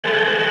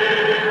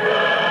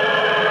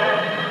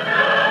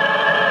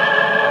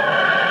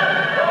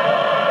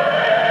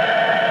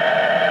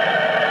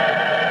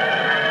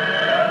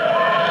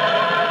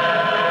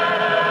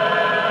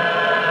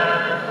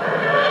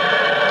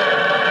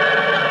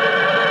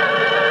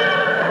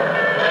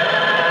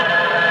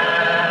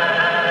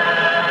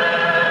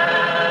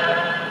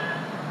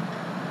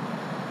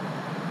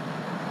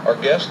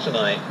guest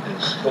tonight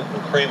is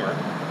Hilton Kramer,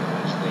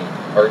 who is the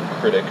art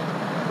critic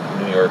of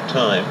the New York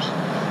Times,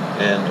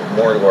 and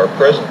more to our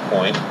present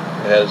point,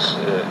 has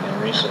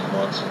in recent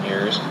months and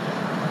years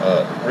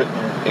written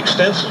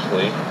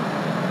extensively,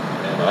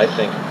 and I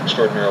think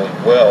extraordinarily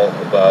well,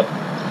 about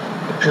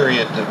the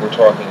period that we're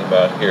talking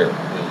about here,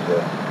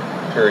 the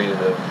period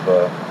of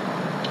the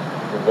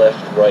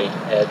left-right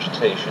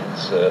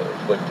agitations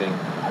afflicting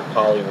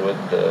Hollywood,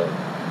 the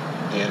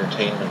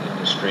entertainment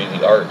industry,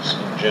 the arts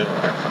in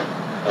general.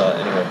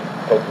 Anyway,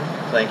 Hilton,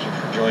 thank you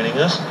for joining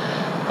us.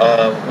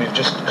 We've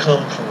just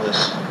come from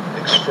this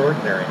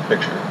extraordinary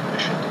picture,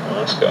 Mission to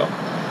Moscow.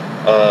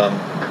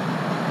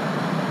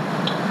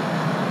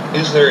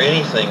 Is there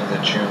anything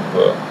that you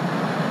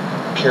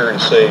care to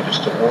say,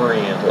 just to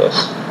orient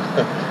us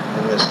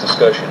in this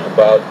discussion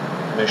about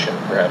Mission,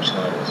 perhaps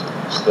not as an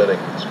aesthetic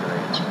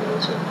experience, but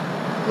as a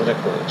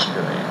political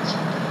experience?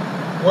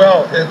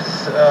 Well,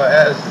 it's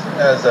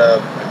as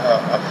a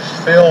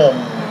film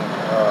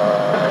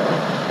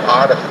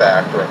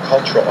artifact or a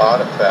cultural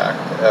artifact.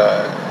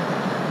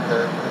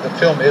 The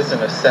film is, in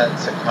a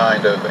sense, a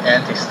kind of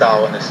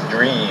anti-Stalinist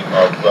dream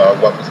of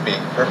what was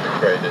being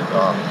perpetrated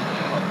on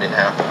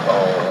behalf of the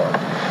whole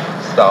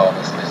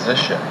Stalinist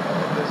position.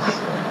 This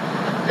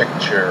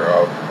picture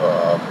of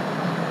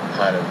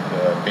kind of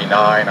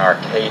benign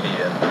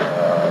Arcadian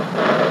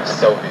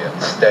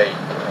Soviet state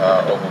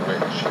over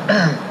which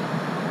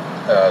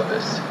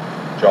this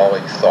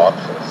jolly,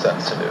 thoughtful,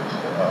 sensitive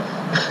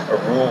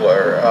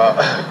ruler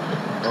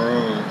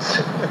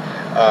broods,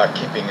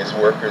 keeping his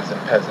workers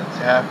and peasants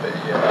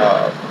happy.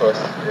 Of course,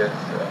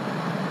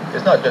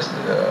 it's not just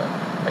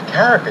a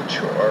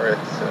caricature.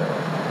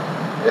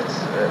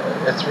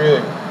 It's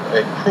really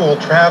a cruel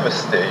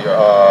travesty,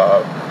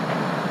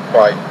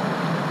 quite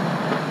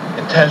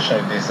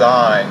intentionally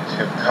designed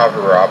to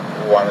cover up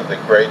one of the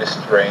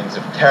greatest reigns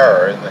of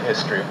terror in the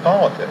history of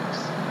politics.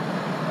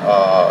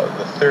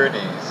 The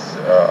 30s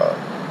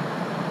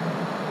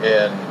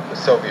in the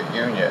Soviet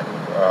Union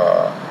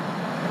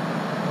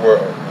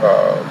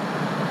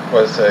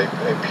was a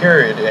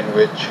period in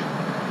which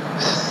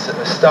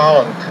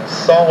Stalin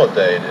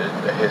consolidated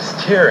his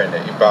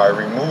tyranny by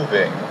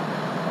removing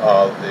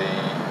the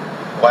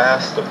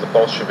last of the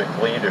Bolshevik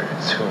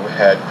leaders who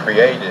had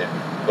created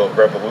the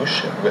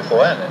revolution with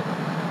Lenin.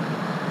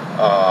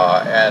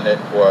 And it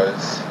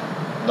was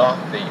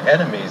not the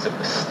enemies of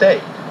the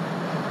state,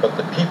 but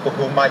the people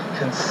who might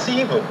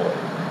conceivably,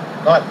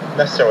 not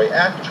necessarily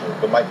actually,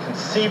 but might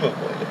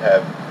conceivably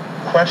have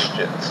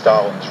questioned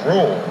Stalin's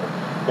rule,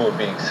 who were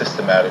being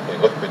systematically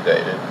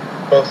liquidated,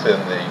 both in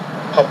the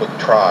public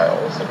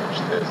trials, in which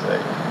there's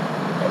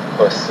of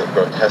course, a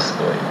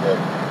grotesquely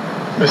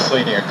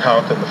misleading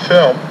account in the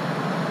film,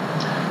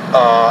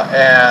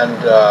 and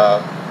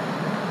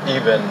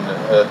even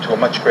to a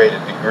much greater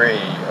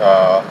degree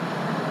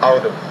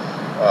out of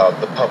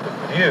the public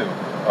view.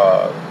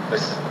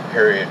 This is the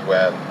period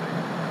when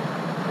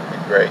the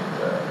great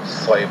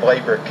slave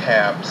labor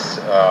camps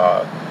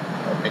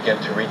begin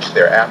to reach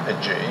their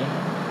apogee.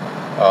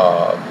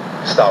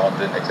 Stalin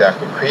didn't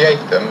exactly create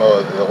them,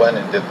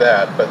 Lenin did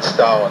that, but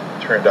Stalin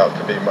turned out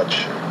to be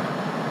much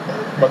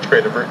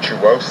greater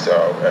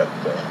virtuoso at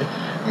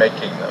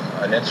making them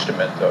an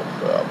instrument of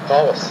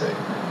policy.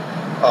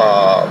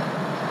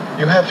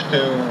 You have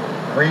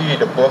to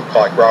read a book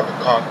like Robert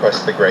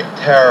Conquest, The Great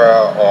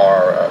Terror,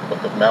 or a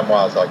book of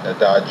memoirs like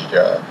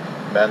Nadezhda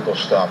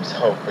Mandelstam's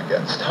Hope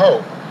Against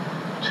Hope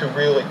to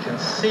really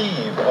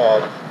conceive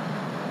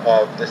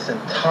of this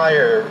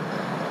entire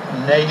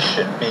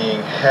nation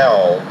being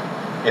held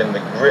in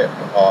the grip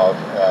of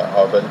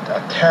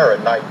a terror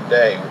night and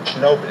day, which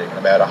nobody,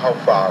 no matter how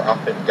far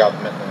up in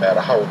government, no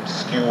matter how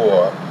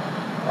obscure,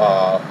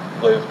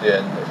 lived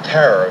in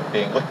terror of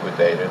being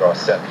liquidated or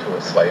sent to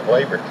a slave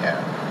labor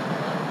camp.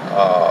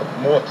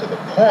 More to the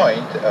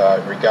point,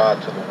 in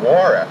regard to the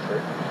war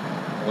effort,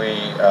 we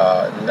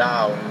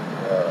now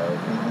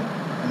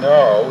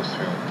know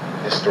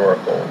through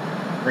historical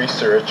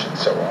research and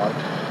so on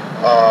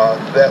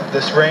that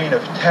this reign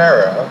of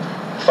terror,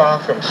 far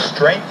from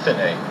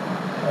strengthening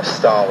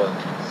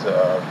Stalin's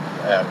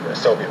and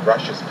Soviet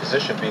Russia's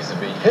position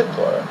vis-a-vis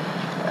Hitler,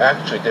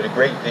 actually did a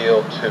great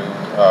deal to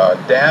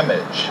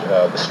damage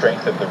the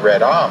strength of the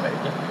Red Army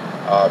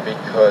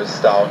because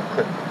Stalin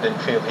didn't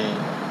feel he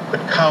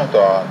could count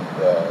on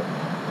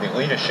the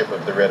leadership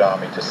of the Red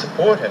Army to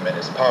support him in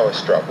his power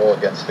struggle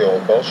against the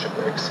old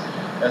Bolsheviks.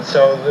 And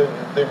so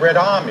the Red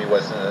Army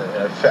was,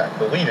 in effect,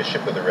 the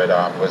leadership of the Red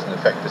Army was, in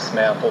effect,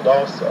 dismantled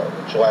also,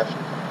 which left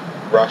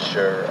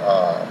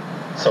Russia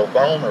so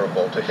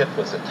vulnerable to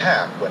Hitler's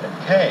attack when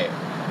it came.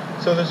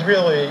 So there's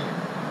really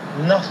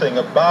nothing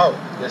about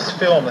this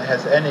film that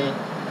has any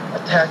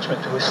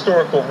attachment to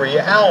historical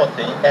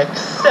reality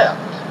except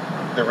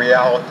the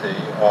reality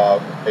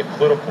of a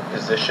political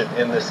position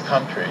in this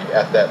country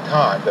at that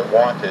time that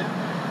wanted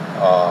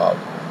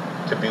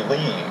to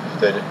believe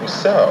that it was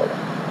so.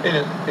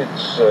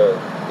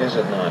 Is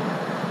it not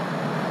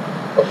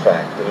a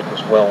fact that it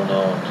was well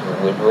known to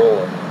the liberal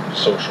and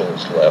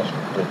socialist left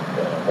that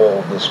all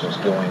of this was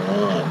going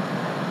on?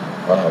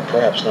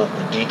 perhaps not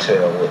in the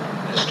detail that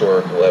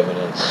historical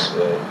evidence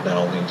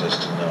now leads us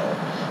to know,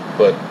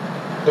 but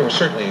there was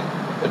certainly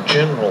a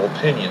general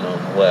opinion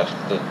on the left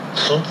that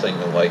something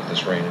like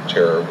this reign of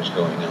terror was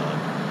going on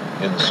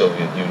in the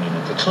Soviet Union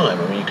at the time.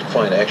 I mean, you could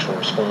find actual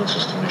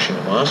responses to Mission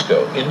to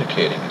Moscow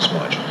indicating as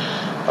much.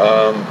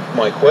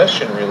 My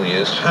question really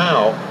is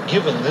how,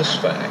 given this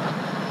fact,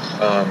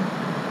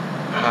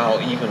 how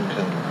even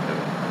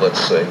can, let's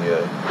say,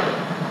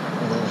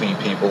 movie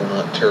people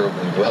not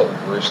terribly well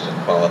versed in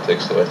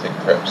politics, though I think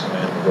perhaps the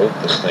man who wrote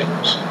this thing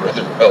was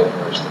rather well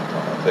versed in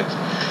politics,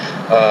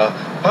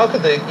 how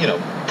could they,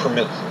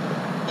 permit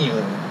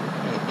even,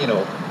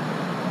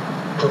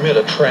 permit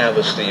a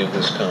travesty of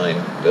this kind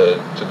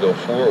to go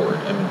forward?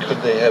 I mean,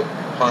 could they have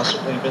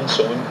possibly been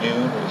so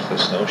imbued with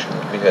this notion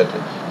that we had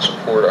to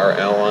support our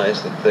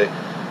allies that they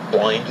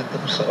blinded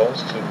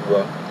themselves to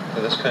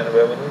this kind of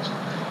evidence?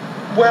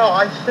 Well,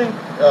 I think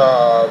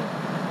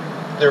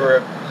there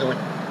were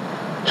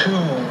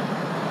two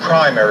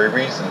primary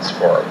reasons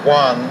for it.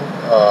 One,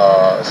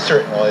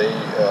 certainly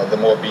the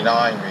more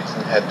benign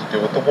reason had to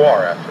do with the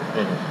war effort.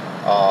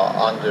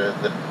 Under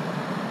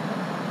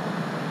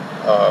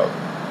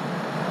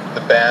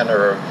the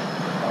banner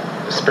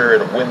of the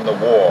spirit of win the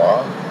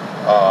war,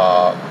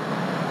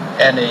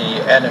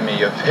 any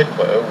enemy of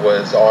Hitler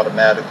was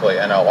automatically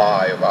an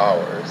ally of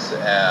ours,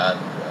 and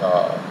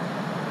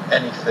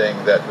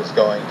anything that was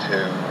going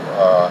to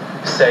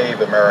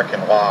save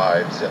American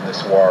lives in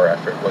this war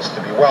effort was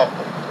to be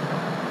welcomed.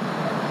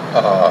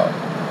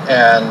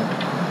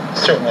 And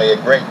certainly a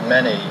great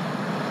many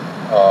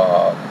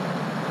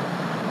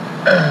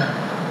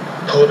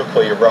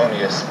politically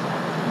erroneous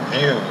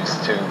views,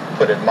 to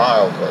put it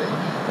mildly,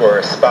 were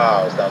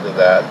espoused under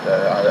that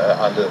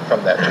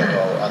on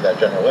that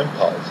general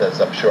impulse,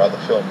 as I'm sure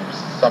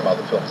some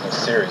other films in the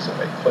series have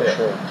made clear.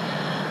 Sure.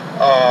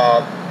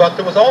 But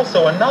there was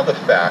also another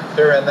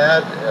factor, and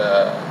that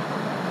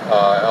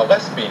a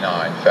less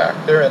benign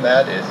factor, and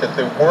that is that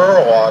there were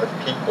a lot of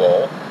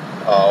people,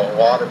 a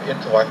lot of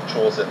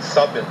intellectuals and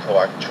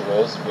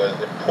sub-intellectuals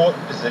with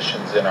important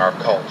positions in our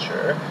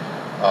culture,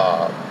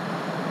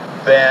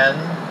 then,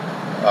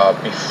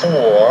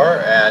 before,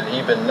 and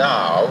even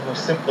now, who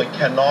simply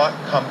cannot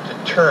come to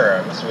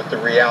terms with the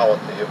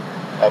reality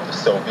of the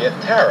Soviet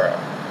terror,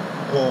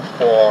 who,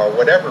 for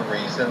whatever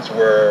reasons,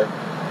 were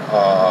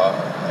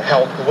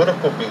held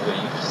political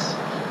beliefs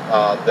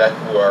that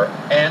were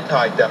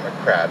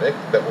anti-democratic,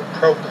 that were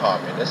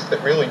pro-communist,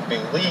 that really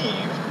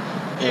believed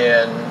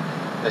in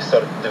this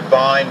sort of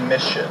divine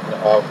mission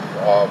of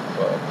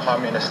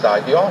communist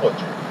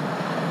ideology.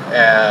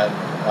 And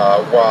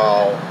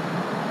while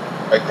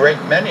a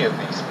great many of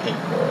these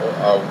people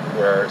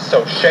were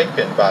so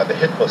shaken by the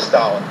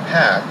Hitler-Stalin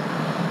pact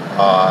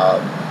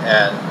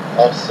and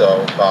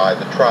also by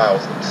the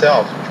trials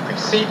themselves which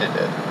preceded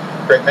it,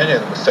 a great many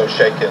of them were so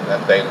shaken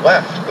that they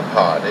left the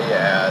party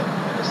and,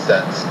 in a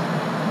sense,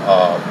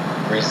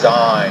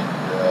 resigned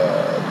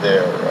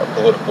their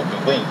political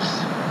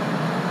beliefs.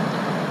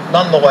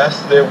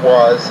 Nonetheless, there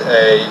was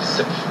a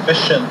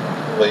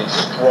sufficiently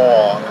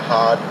strong,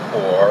 hard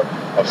core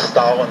of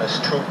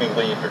Stalinist true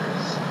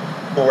believers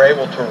who were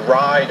able to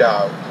ride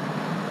out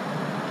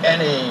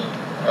any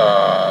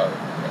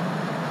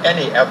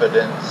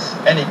evidence,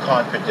 any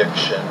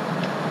contradiction,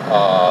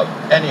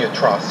 any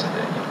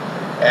atrocity.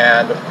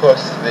 And of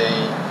course,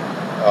 the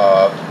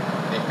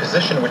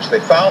position which they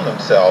found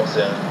themselves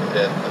in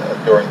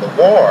during the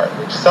war, in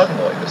which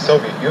suddenly the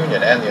Soviet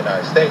Union and the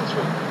United States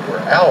were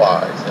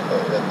allies in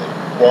the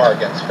war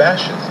against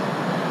fascism,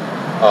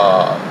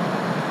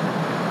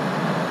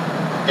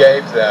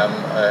 gave them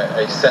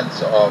a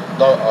sense of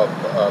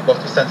both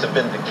a sense of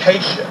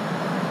vindication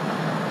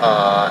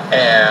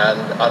and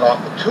an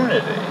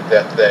opportunity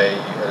that they,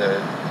 to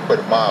put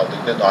it mildly,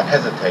 did not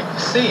hesitate to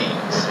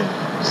seize,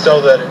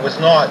 so that it was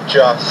not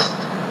just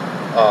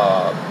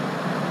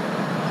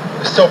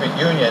the Soviet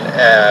Union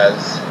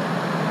as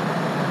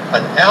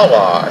an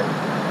ally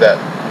that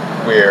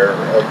we're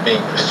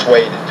being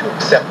persuaded to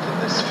accept in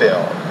this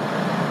film,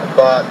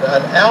 but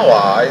an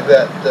ally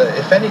that,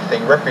 if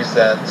anything,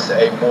 represents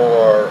a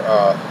more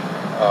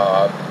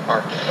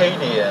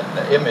Arcadian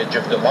image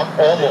of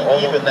democracy,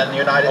 even than the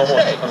United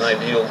States. Almost an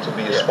ideal to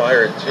be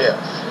aspired to. Yes.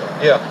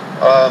 Yeah.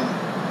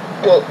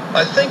 Well,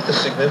 I think the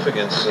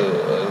significance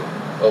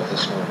of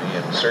this movie,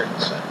 in a certain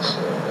sense,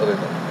 other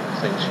than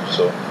things you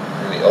so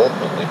really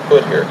eloquently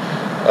put here,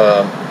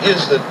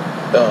 is that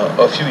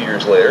a few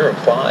years later,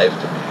 5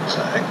 to be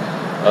exact,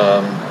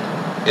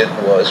 it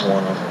was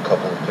one of a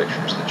couple of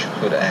pictures that you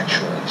could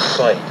actually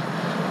cite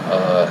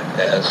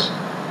as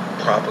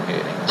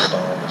propagating the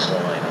Stalinist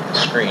line on the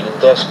screen,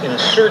 and thus, in a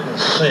certain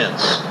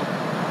sense,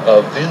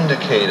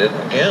 vindicated,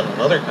 again,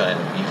 another kind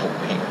of evil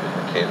being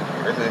vindicated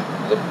here,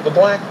 the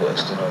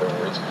blacklist. In other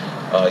words,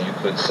 you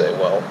could say,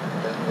 well,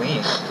 at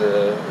least,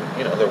 there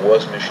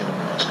was Mission to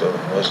Moscow,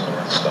 there was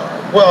North Star.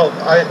 Well,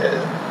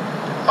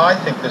 I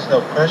think there's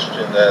no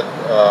question that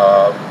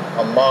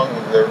among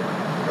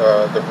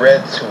the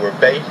Reds who were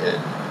baited,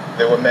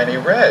 there were many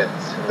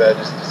Reds. That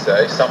is to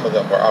say, some of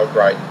them were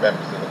outright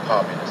members of the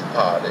Communist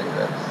Party.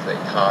 That's they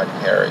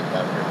card-carrying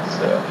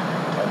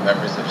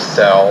members of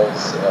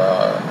cells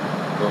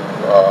who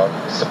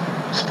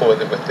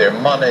supported with their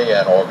money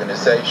and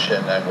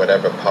organization and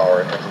whatever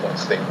power and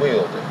influence they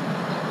wielded.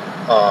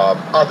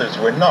 Others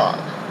were not.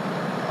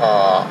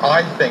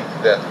 I think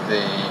that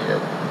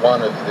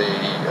one of the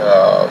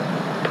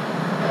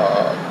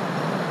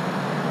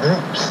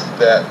groups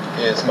that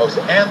is most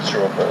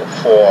answerable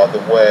for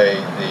the way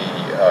the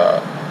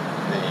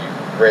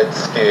Red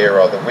Scare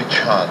or the witch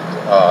hunt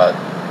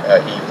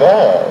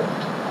evolved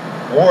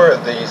were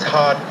these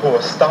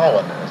hardcore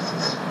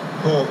Stalinists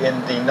who, in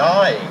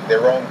denying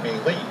their own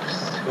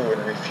beliefs, who in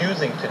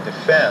refusing to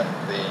defend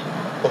the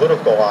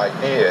political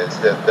ideas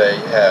that they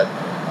had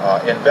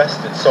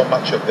invested so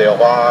much of their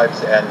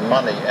lives and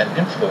money and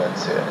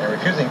influence in, and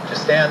refusing to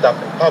stand up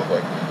in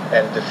public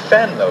and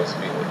defend those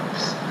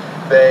beliefs,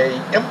 they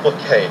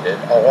implicated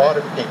a lot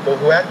of people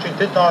who actually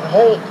did not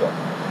hold them,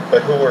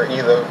 but who were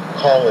either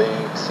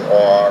colleagues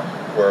or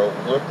were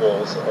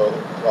liberals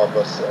of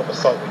a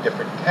slightly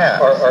different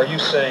cast. Are you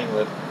saying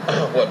that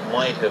what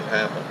might have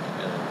happened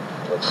in,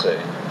 let's say,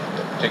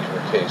 the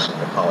particular case of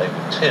the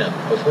Hollywood 10,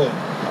 of whom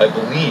I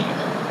believe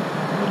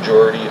the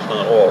majority, if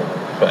not all, were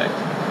in fact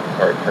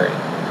card-carrying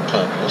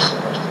communists,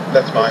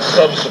 that's my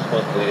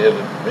subsequently have,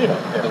 in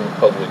the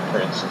public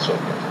prints and so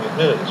forth, we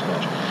admitted as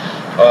much.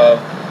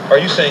 Are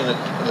you saying that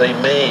they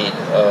made,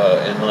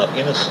 and not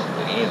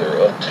innocently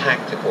either, a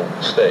tactical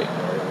mistake? In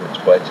other words,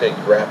 by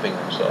wrapping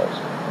themselves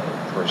in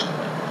the First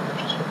Amendment,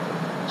 which is what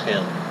the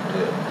 10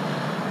 did,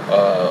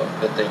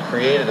 that they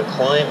created a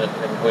climate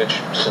in which,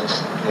 since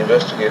the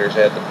investigators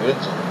had the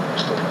goods on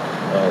most of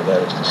them,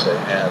 that is to say,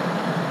 had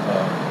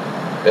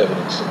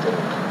evidence that they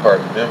were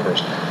party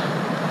members,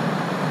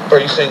 are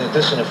you saying that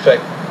this, in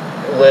effect,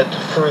 led to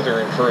further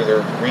and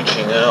further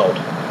reaching out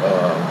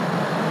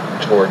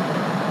toward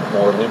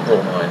more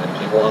liberal-minded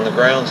people on the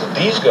grounds that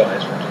these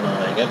guys were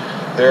denying it,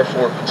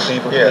 therefore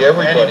conceivably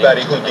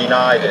anybody who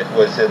denied it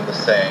was in the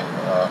same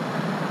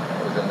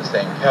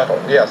kettle.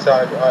 Yes,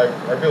 I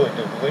really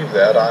do believe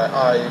that.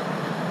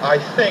 I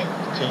think,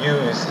 to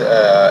use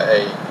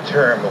a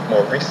term of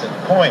more recent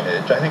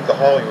coinage, I think the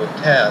Hollywood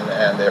 10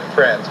 and their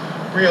friends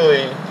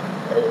really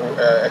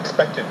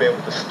expected to be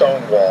able to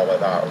stonewall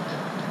it out.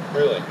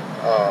 Really?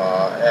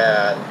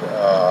 And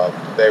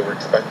they were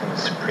expecting the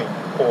Supreme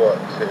Court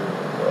to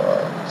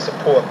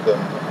support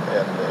them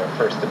in their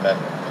First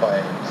Amendment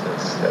claims.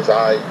 As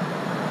I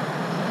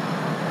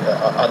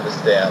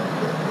understand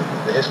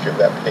the history of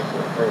that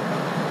particular group.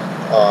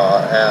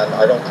 And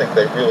I don't think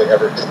they really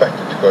ever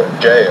expected to go to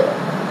jail.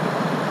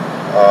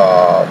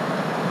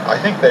 I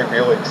think they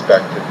really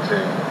expected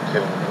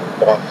to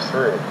bluff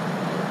through.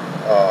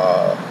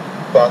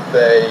 But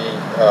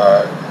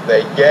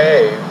they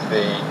gave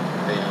the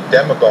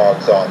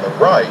demagogues on the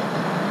right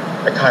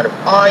a kind of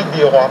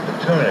ideal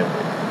opportunity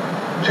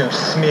to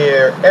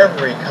smear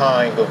every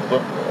kind of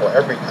liberal,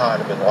 every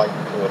kind of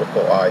enlightened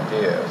political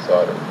idea,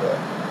 sort of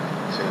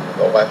to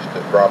the left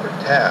of Robert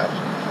Taft,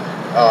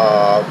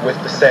 with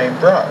the same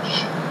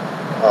brush.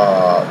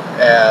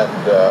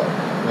 And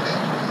we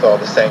saw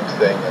the same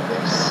thing in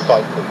the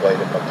slightly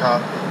later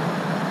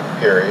McCarthy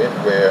period,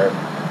 where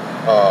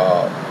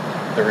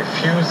the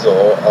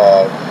refusal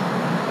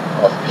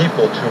of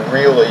people to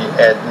really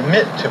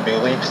admit to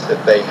beliefs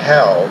that they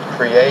held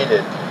created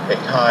a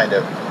kind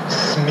of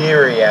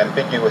smeary,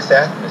 ambiguous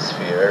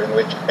atmosphere in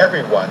which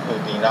everyone who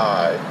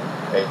denied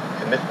a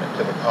commitment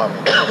to the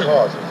communist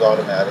cause was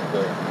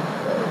automatically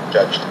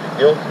judged to be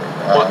guilty.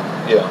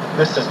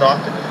 This is not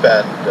to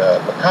defend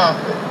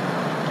McCarthy,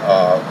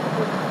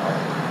 who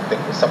I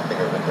think was something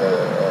of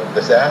a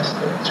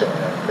disaster,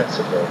 certainly a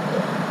principled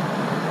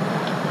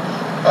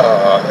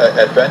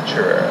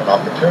adventurer and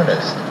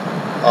opportunist.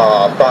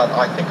 But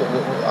I think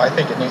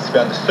it needs to be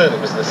understood it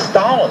was the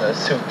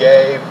Stalinists who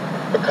gave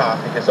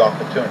McCarthy his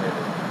opportunity.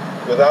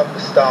 Without the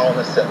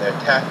Stalinists and their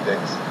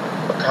tactics,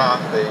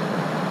 McCarthy,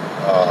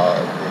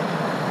 the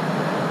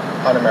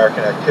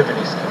Un-American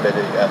Activities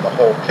Committee, and the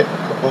whole kit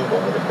and caboodle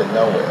would have been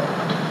nowhere.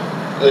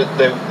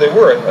 They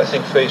were, I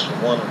think, faced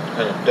with one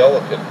kind of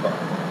delicate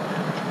problem,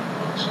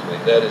 honestly.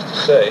 That is to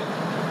say,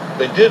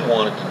 they did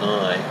want to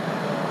deny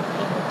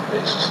on the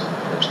basis of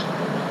the First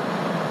Amendment.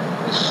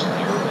 This is in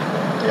the early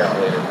one,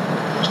 later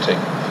it was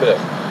taken the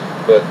Fifth.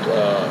 But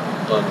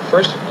on the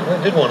First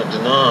Amendment, they did want to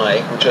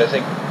deny, which I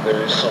think there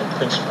is some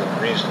principled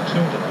reason to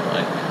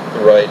deny,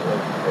 the right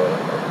of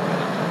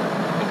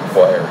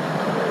inquiry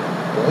into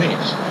their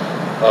beliefs.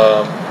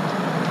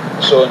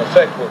 So in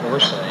effect, what we're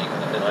saying,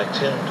 and I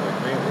tend to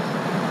agree with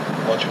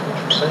much of what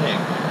you're saying,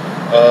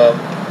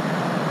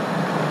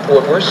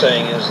 what we're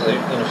saying is they,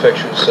 in effect,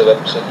 should have set up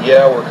and said,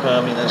 yeah, we're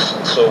communists,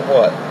 and so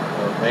what?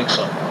 Or make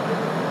something of it,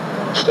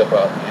 or step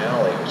out in the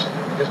alley or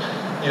something. Because,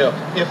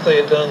 if they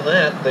had done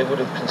that, they would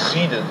have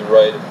conceded the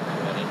right of the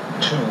committee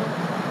to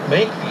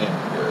make the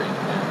inquiry,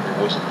 and there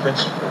was a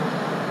principled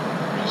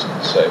reason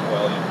to say,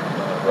 well, you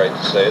have a right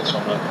to say it, so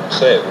I'm not going to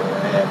say it, whether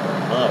I am or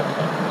I'm not a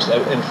communist.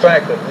 In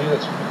fact, I believe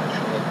it's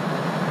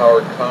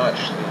Howard Koch,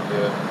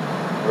 the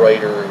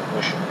writer of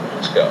Mission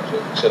Moscow to.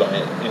 He said,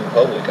 in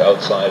public,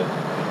 outside,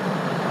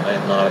 I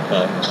am not a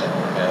communist, I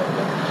never have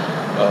been,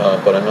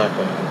 but I'm not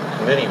going to the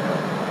committee room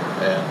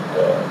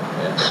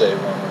and say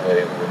one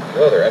way or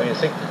the other. I mean, I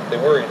think they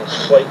were in a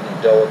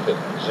slightly delicate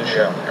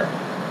position there.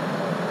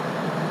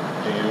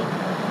 Do you?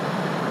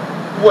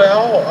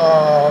 Well,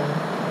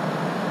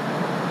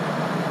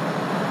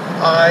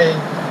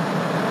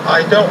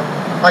 I don't.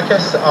 I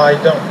guess I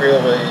don't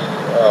really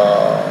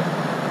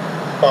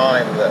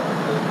find that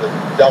the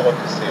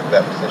delicacy of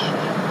that position,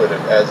 as you put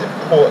it, as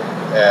important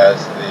as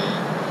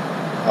the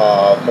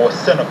more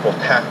cynical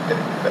tactic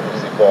that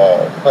was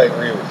evolved. I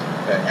agree with you.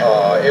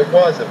 It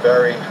was a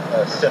very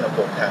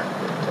cynical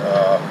tactic.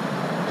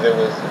 There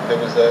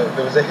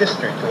was a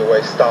history to the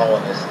way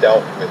Stalinists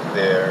dealt with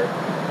their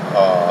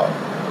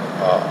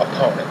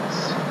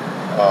opponents,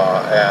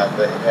 and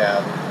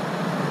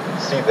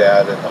see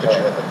that in the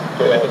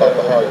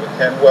Hollywood.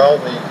 And well,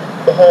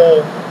 the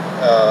whole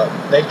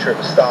nature of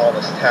a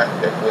Stalinist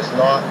tactic was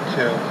not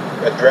to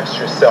address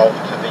yourself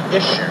to the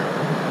issue,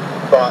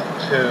 but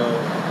to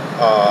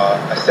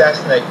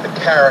assassinate the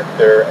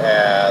character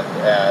and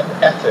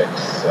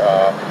ethics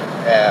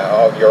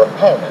of your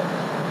opponent.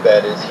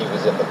 That is, he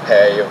was in the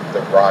pay of the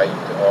right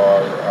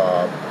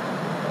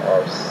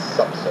or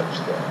some such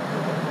thing.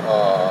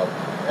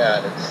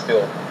 And it's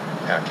still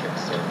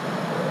tactics in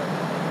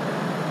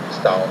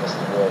Stalinist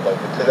world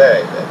over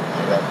today that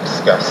you don't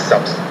discuss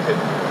substantive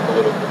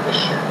political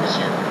issues.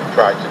 You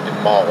try to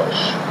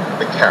demolish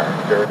the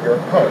character of your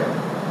opponent,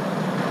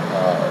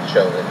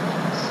 show that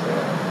he's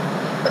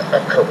a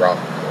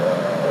corrupt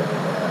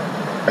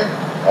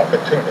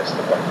opportunist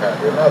of one kind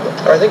or another.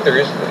 I think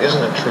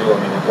isn't it true? I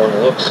mean, if one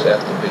looks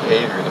at the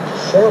behavior, the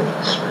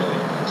performance, really,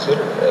 you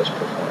consider it as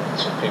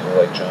performance of people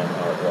like John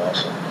Howard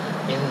Lawson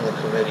in the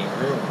committee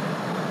room.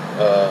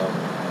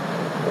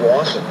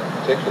 Lawson, in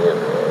particular,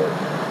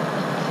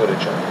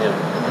 footage on him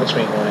puts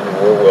me in mind of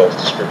Orwell's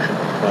description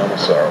of the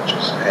Commissar, which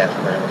is half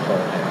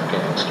gramophone, half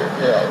gangster.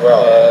 Yeah,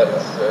 well,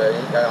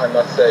 I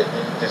must say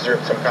he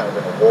deserved some kind of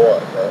an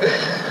award.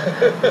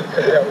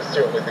 That was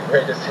certainly the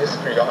greatest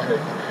histrionic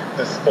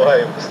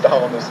display of the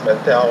Stalinist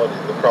mentality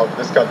that probably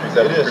this country's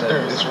ever produced.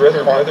 It's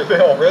rather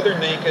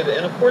naked,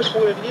 and of course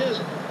what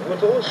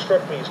always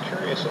struck me as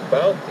curious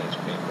about these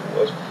people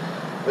was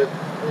that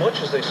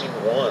much as they seem to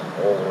want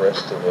all the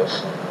rest of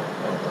us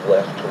on the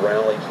left to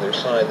rally to their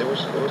side, there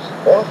was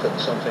often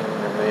something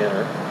in their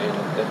manner,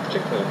 and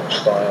particularly in their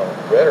style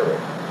and rhetoric,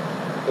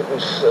 that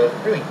was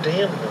really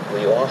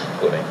damnably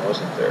off-putting,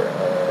 wasn't there?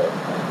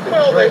 It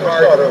was very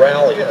hard to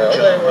rally to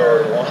John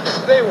Howard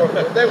Lawson. They were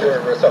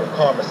sort of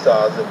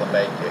commissars in the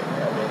making.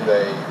 I mean,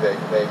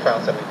 they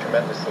found something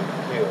tremendously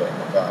appealing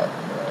about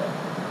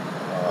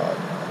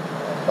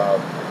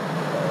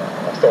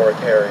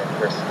authoritarian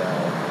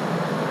personality,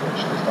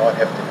 which does not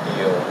have to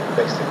deal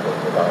basically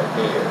with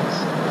ideas,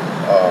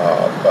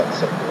 but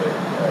simply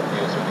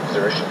deals with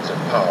exertions of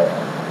power.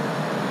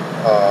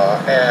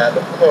 And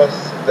of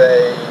course,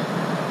 they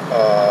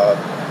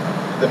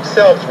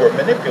themselves were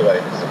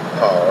manipulators of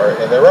power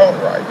in their own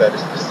right. That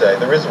is to say,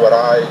 there is what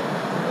I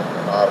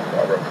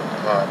wrote from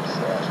the Times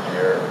last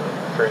year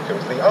referred to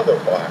as the other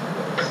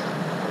blacklist,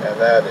 and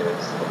that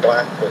is the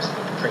blacklist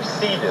which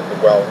preceded the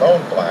well-known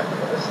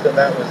blacklist, and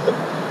that was the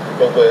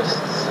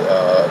lists,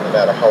 no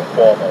matter how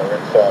formal or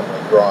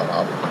informally drawn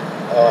up,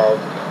 of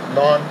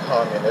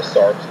non-communists,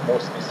 or more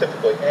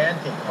specifically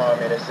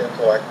anti-communist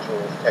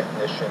intellectuals,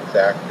 technicians,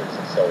 actors,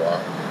 and so on,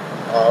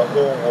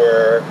 who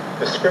were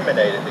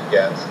discriminated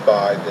against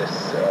by this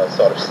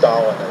sort of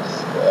Stalinist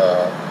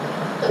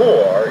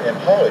corps in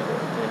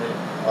Hollywood,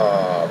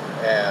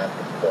 and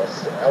of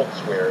course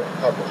elsewhere in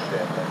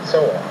publishing and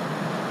so on.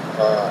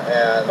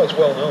 And it's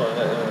well known,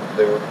 and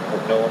they were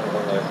known,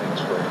 among other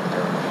things, for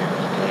their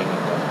views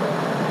hanging on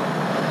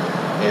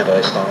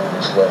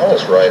anti-Stalinist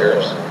leftist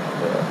writers and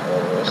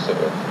all the rest of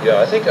it. Yeah,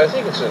 I think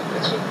it's a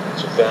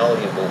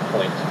valuable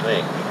point to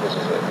make, because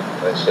as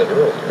I said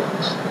earlier,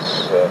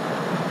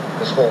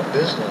 this whole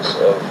business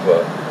of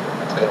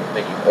kind of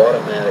making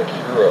automatic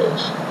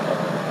heroes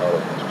out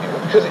of these people,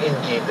 because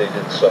indeed they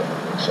did suffer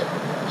lots of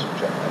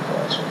John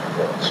Lawson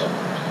brought some.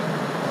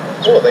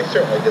 Well, they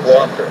certainly did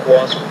suffer.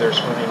 Lots of their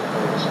swimming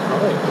pools in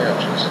Hollywood,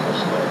 which is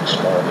no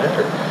small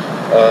matter.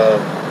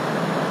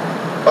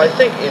 I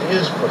think it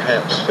is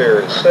perhaps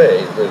fair to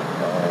say that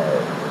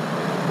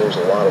there's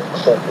a lot of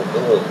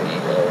culpability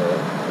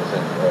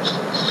within the rest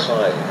of the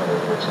society. In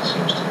other words, it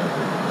seems to me that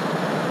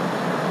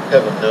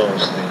heaven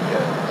knows the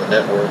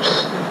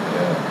networks, the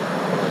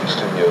movie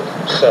studios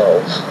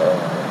themselves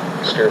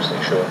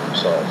scarcely show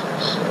themselves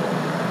as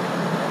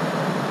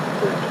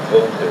very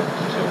devoted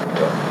to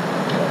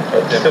a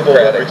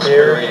democratic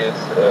experience,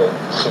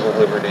 civil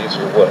liberties,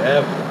 or what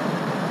have you.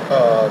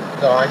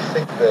 No, I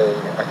think they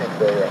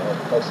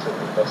most of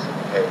the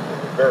behavior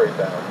is very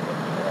valiant.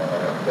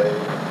 They,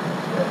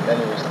 in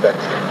many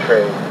respects,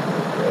 portray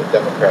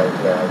democratic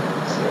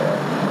values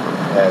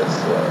as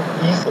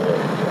easily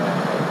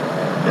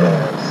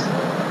as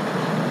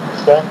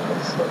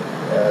thoughtlessly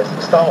as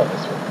the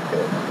Stalinists would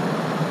behave.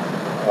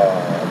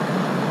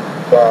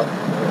 But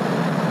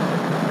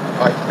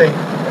I think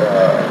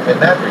in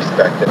that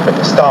respect, that for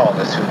the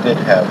Stalinists who did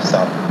have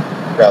some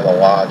rather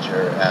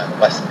larger and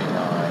less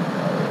benign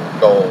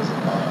goals in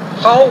mind.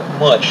 How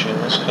much in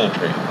this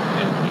country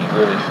in the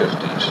early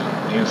 50s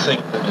do you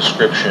think the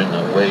description,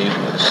 a wave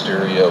of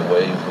hysteria, a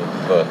wave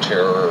of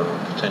terror,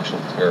 potential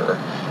terror,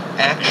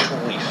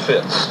 actually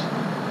fits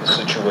the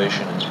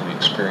situation as we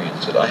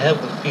experience it? I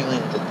have the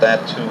feeling that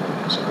that too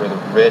is a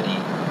rather ready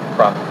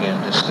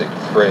propagandistic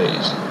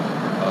phrase.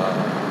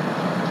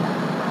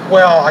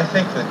 Well, I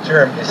think the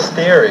term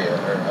hysteria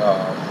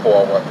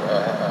for what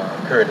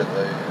occurred in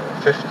the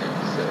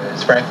 50s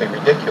is frankly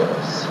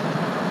ridiculous.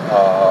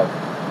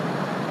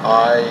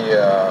 I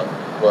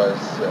was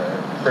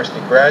first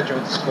in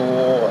graduate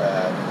school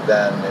and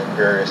then in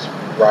various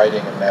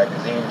writing and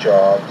magazine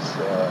jobs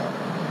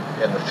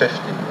in the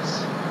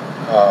 50s,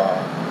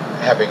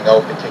 having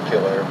no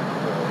particular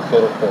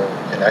political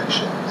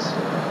connections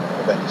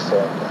of any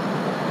sort.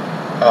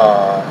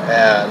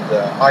 And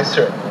I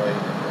certainly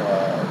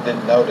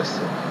didn't notice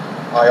it.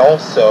 I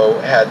also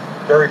had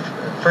very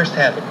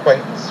first-hand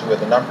acquaintance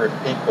with a number of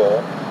people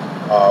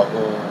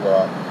who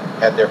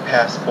had their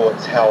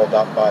passports held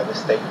up by the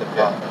State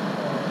Department.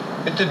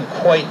 It didn't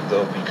quite,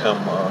 though,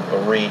 become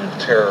a reign of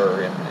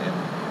terror in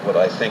what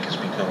I think has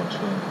become a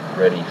too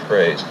ready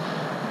phrase.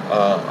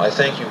 I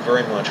thank you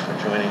very much for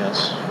joining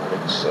us for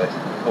this, I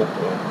hope,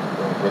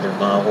 a rather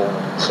novel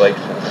and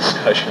insightful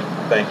discussion.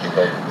 Thank you,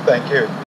 Hilton. Thank you.